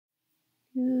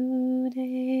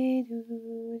Do-day,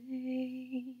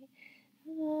 do-day,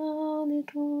 a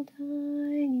little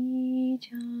tiny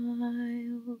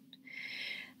child.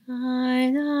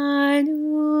 I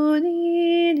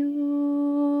do-dee,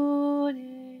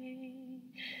 do-day,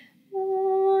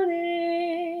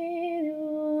 do-day,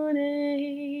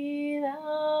 do-day,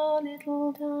 thou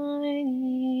little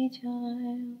tiny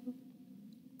child.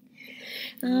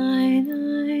 I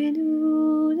do-day,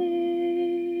 do-day.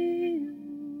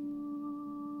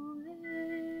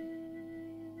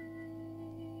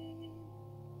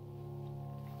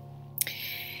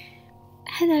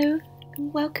 Hello,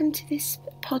 and welcome to this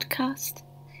podcast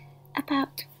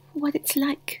about what it's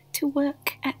like to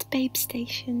work at Babe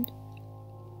Station.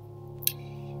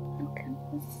 Welcome.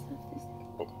 Let's have this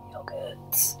little bit of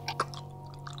yogurt.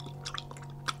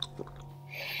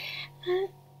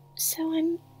 So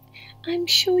I'm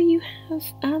sure you have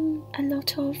a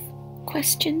lot of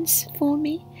questions for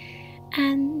me,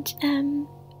 and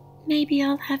maybe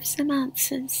I'll have some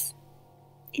answers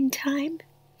in time.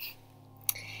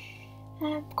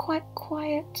 Quite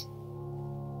quiet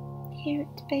here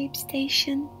at Babe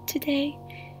Station today.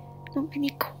 Not many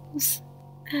calls.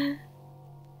 Don't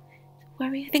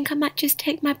worry, I think I might just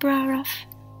take my bra off.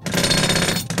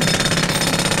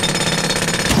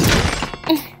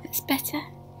 That's better.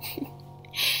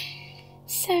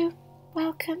 So,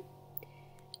 welcome.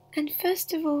 And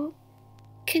first of all,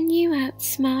 can you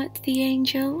outsmart the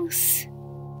angels?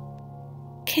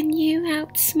 Can you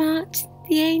outsmart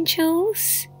the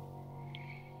angels?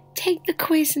 Take the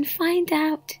quiz and find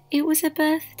out. It was a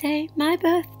birthday, my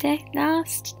birthday,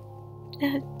 last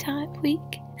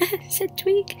week,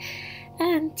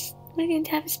 and we're going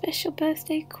to have a special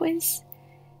birthday quiz,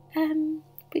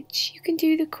 which you can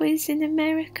do the quiz in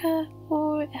America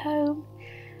or at home,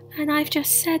 and I've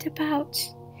just said about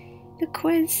the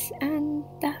quiz, and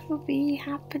that will be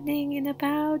happening in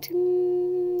about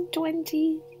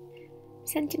 20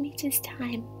 centimeters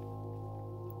time.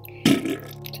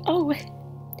 Oh,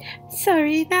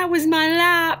 sorry, that was my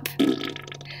lap.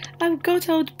 I've got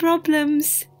old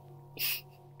problems.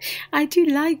 I do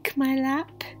like my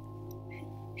lap.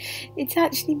 It's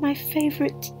actually my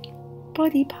favourite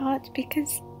body part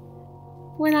because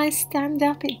when I stand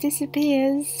up it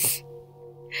disappears.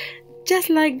 Just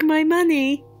like my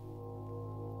money.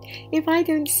 If I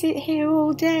don't sit here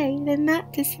all day, then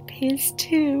that disappears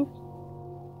too.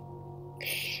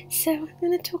 So I'm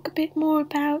going to talk a bit more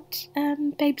about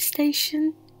Babe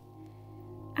Station.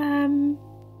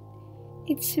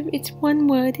 It's one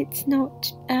word. It's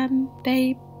not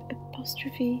Babe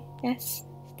apostrophe S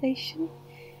Station.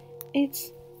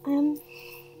 It's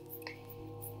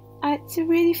a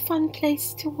really fun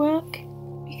place to work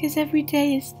because every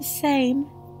day is the same.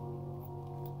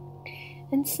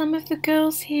 And some of the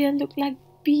girls here look like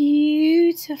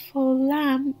beautiful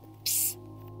lamps.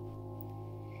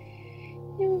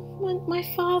 My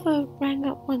father rang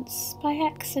up once by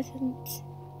accident.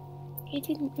 He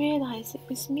didn't realise it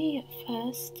was me at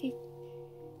first. He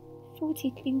thought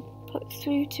he'd been put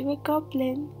through to a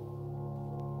goblin.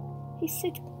 He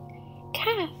said,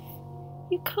 "Kath,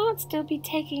 you can't still be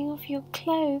taking off your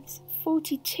clothes at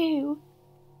 42.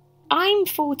 I'm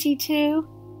 42.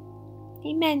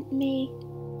 He meant me.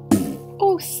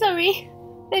 Oh, sorry.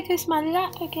 There goes my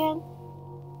lap again.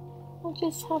 I'll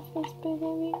just have this bit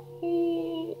of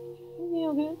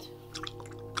yogurt.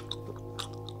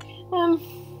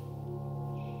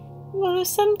 Well,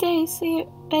 some days here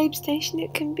at Babe Station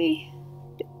it can be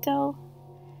a bit dull.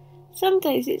 Some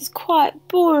days it's quite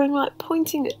boring, like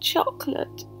pointing at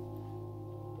chocolate.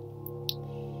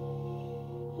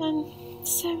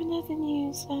 So in other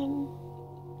news,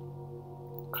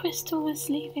 Crystal is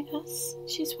leaving us.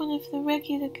 She's one of the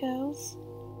regular girls.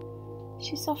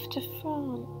 She's off to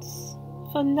France.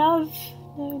 For love,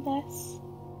 no less.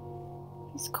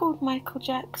 He's called Michael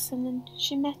Jackson and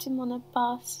she met him on a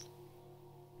bus.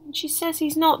 And she says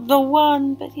he's not the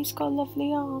one, but he's got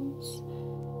lovely arms.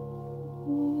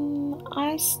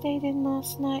 I stayed in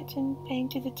last night and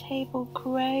painted the table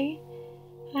grey.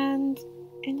 And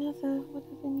what other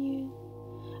news?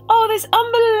 Oh, this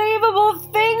unbelievable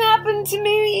thing happened to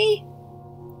me!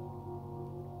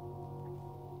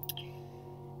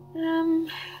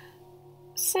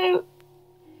 So,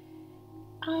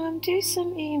 do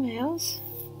some emails.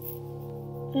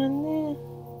 And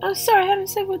oh, sorry, I haven't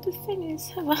said what the thing is,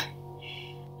 have I?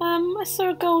 I saw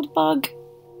a gold bug.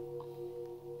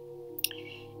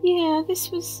 Yeah,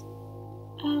 this was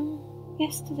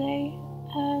yesterday.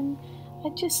 I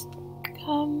just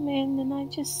come in and I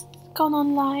just gone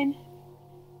online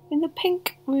in the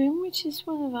pink room, which is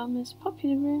one of our most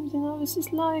popular rooms, and I was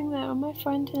just lying there, and my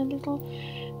friend in a little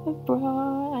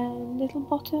bra and little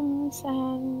bottoms,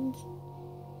 and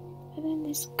then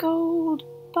this gold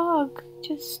bug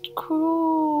just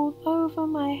crawled over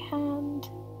my hand.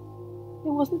 It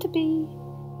wasn't a bee,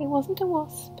 it wasn't a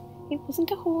wasp, it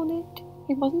wasn't a hornet,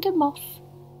 it wasn't a moth,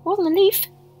 it wasn't a leaf,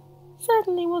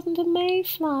 certainly wasn't a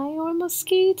mayfly or a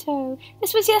mosquito.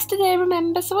 This was yesterday,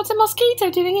 remember, so what's a mosquito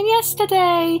doing in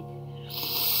yesterday?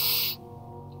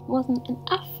 Wasn't an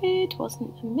aphid,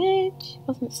 wasn't a midge,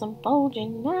 wasn't some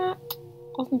bulging gnat,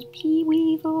 wasn't a pea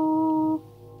weevil,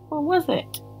 or was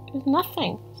it? It was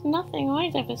nothing. It's nothing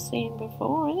I'd ever seen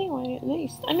before, anyway, at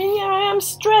least. I mean, yeah, I am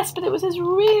stressed, but it was as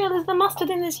real as the mustard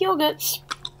in this yogurt.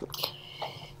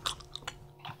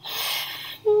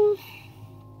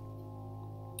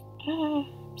 I'm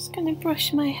just going to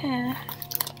brush my hair.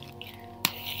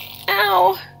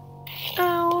 Ow!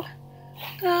 Ow!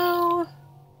 Ow!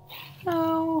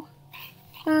 Ow!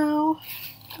 Ow!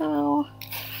 Ow!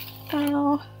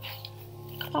 Ow!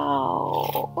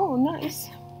 Ow! Oh, nice.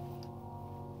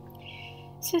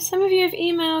 So some of you have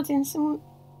emailed in some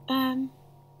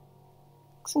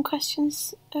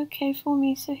questions, okay, for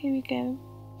me. So here we go.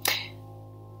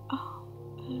 Oh,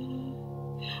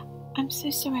 I'm so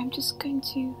sorry. I'm just going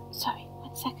to. Sorry,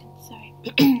 1 second. Sorry.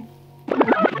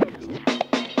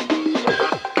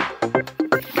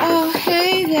 Oh,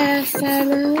 hey there,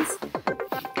 fellas.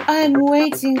 I'm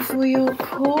waiting for your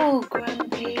call,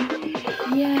 Grumpy.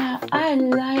 Yeah, I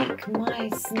like my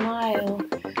smile.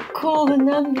 Call the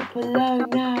number below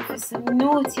now for some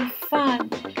naughty fun.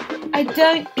 I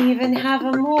don't even have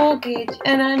a mortgage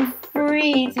and I'm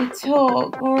free to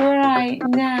talk right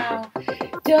now.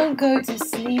 Don't go to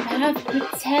sleep, have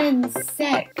pretend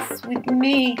sex with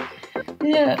me.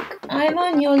 Look, I'm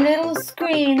on your little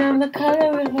screen. I'm the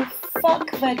colour of a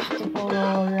fuck vegetable,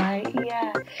 alright,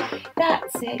 yeah.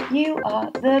 That's it, you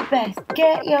are the best.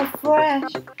 Get your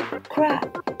fresh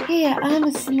crap. Here, I'm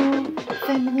a small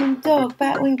feminine dog.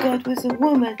 Back when God was a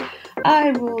woman, I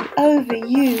ruled over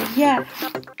you, yeah.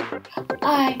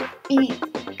 I eat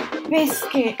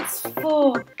biscuits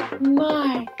for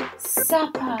my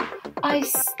supper. I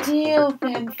steal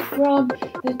them from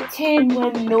the tin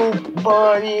when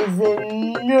nobody's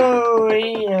in no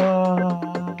area.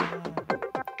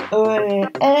 Oh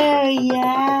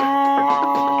yeah.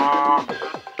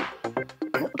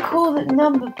 Call the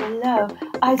number below.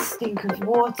 I stink of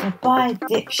water. Bye,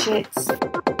 dipshits.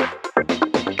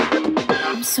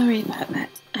 I'm sorry about that.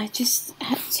 I just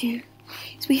had to.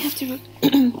 We have to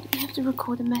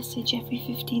record a message every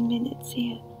 15 minutes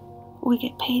here, or we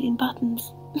get paid in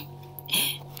buttons.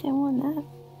 Don't want that.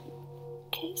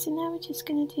 Okay, so now we're just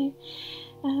going to do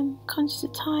conscious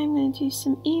of time. I'm going to do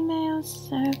some emails.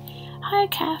 So, hi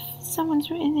Kath, someone's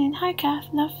written in. Hi Kath,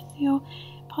 love your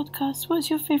podcast. What's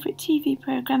your favourite TV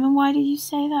programme and why did you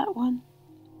say that one?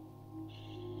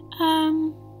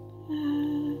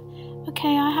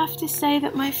 Okay, I have to say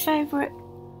that my favourite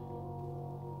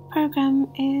programme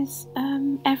is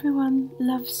Everyone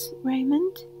Loves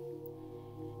Raymond.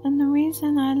 And the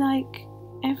reason I like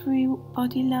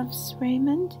Everybody Loves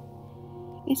Raymond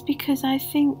is because I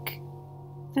think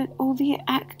that all the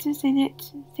actors in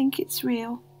it think it's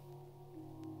real.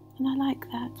 And I like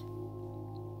that.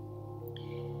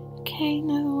 Okay,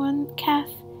 another one.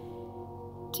 Kath,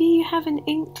 do you have an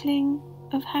inkling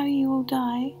of how you will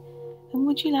die? And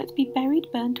would you like to be buried,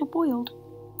 burnt or boiled?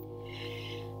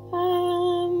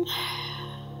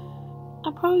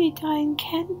 I'll probably die in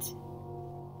Kent.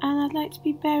 And I'd like to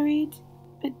be buried,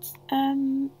 but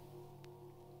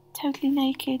totally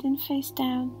naked and face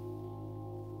down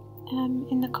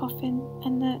in the coffin,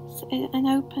 and an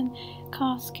open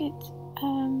casket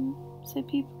so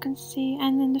people can see.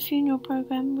 And then the funeral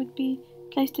programme would be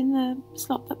placed in the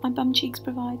slot that my bum cheeks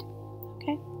provide.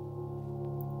 Okay.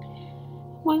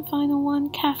 One final one.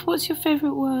 Kath, what's your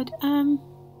favourite word?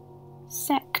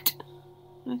 Sect,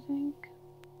 I think.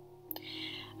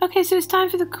 Okay, so it's time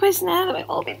for the quiz now that we've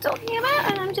all been talking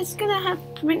about, and I'm just gonna have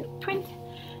print.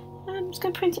 I'm just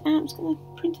gonna print it out. I'm just gonna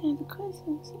print out the quiz.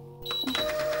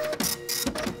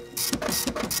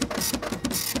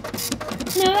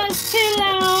 No, that's too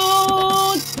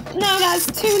loud. No, that's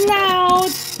too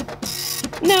loud.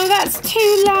 No, that's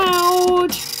too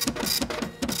loud.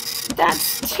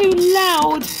 That's too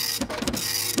loud.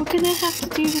 We're gonna have to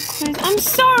do the quiz. I'm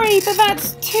sorry, but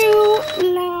that's too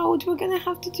loud. We're gonna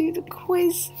have to do the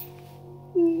quiz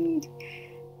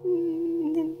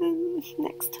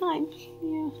next time.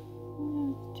 Yeah,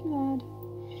 too loud.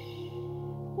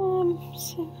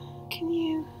 So can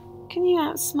you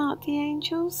outsmart the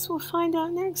angels? We'll find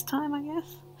out next time, I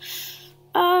guess.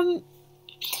 I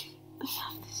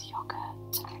love this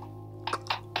yogurt.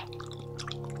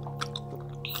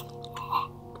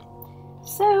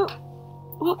 So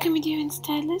what can we do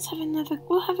instead?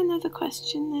 We'll have another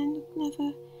question then,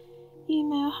 another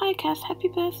email. Hi Kath, happy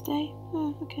birthday.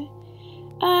 Oh, okay.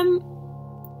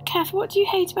 Kath, what do you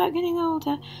hate about getting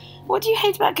older? What do you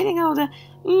hate about getting older?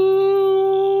 Well,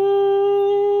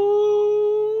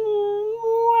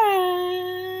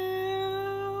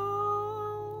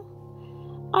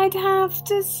 I'd have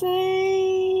to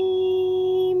say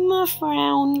my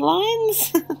frown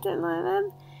lines. I don't like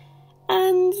them.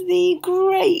 And the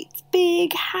great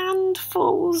big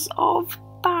handfuls of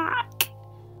back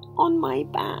on my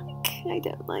back. I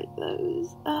don't like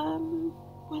those.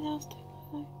 What else do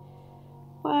I like?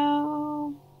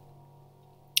 Well,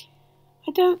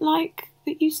 I don't like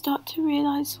that you start to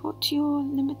realise what your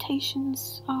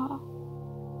limitations are,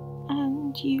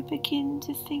 and you begin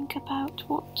to think about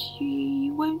what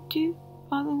you won't do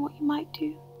rather than what you might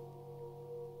do,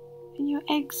 and your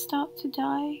eggs start to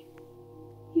die.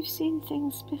 You've seen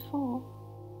things before.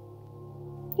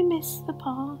 You miss the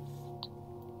past.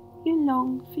 You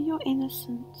long for your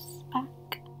innocence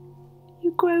back.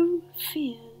 You grow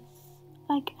fears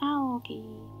like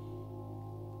algae,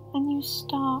 and you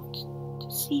start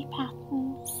to see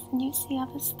patterns, and you see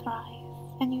others thrive,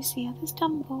 and you see others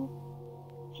tumble,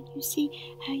 and you see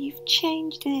how you've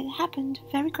changed, and it happened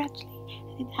very gradually,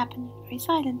 and it happened very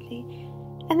silently,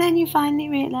 and then you finally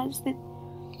realise that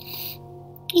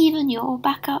even your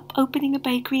backup opening a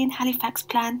bakery in Halifax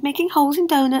plan, making holes in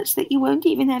donuts that you won't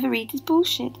even ever eat, is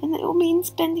bullshit, and it all means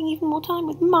spending even more time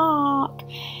with Mark.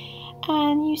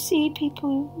 And you see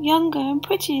people younger and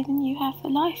prettier than you have the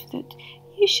life that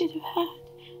you should have had,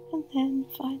 and then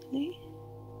finally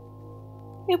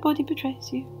your body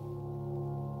betrays you.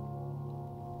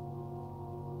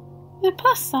 The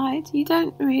plus side, you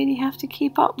don't really have to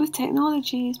keep up with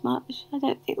technology as much. I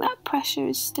don't think that pressure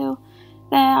is still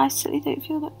there. I certainly don't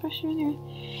feel that pressure anyway.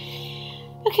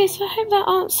 Okay, so I hope that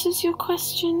answers your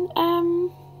question.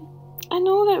 And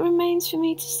all that remains for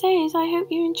me to say is I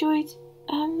hope you enjoyed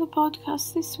the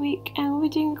podcast this week, and we'll be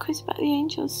doing a quiz about the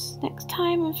angels next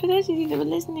time. And for those of you that were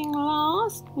listening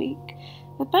last week,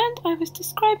 the band I was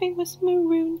describing was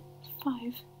Maroon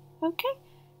 5. Okay?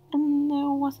 And there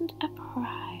wasn't a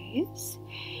prize.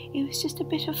 It was just a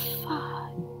bit of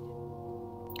fun.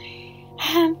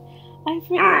 I've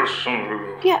written...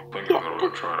 Yeah,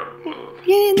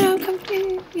 no, come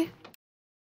here. Yeah.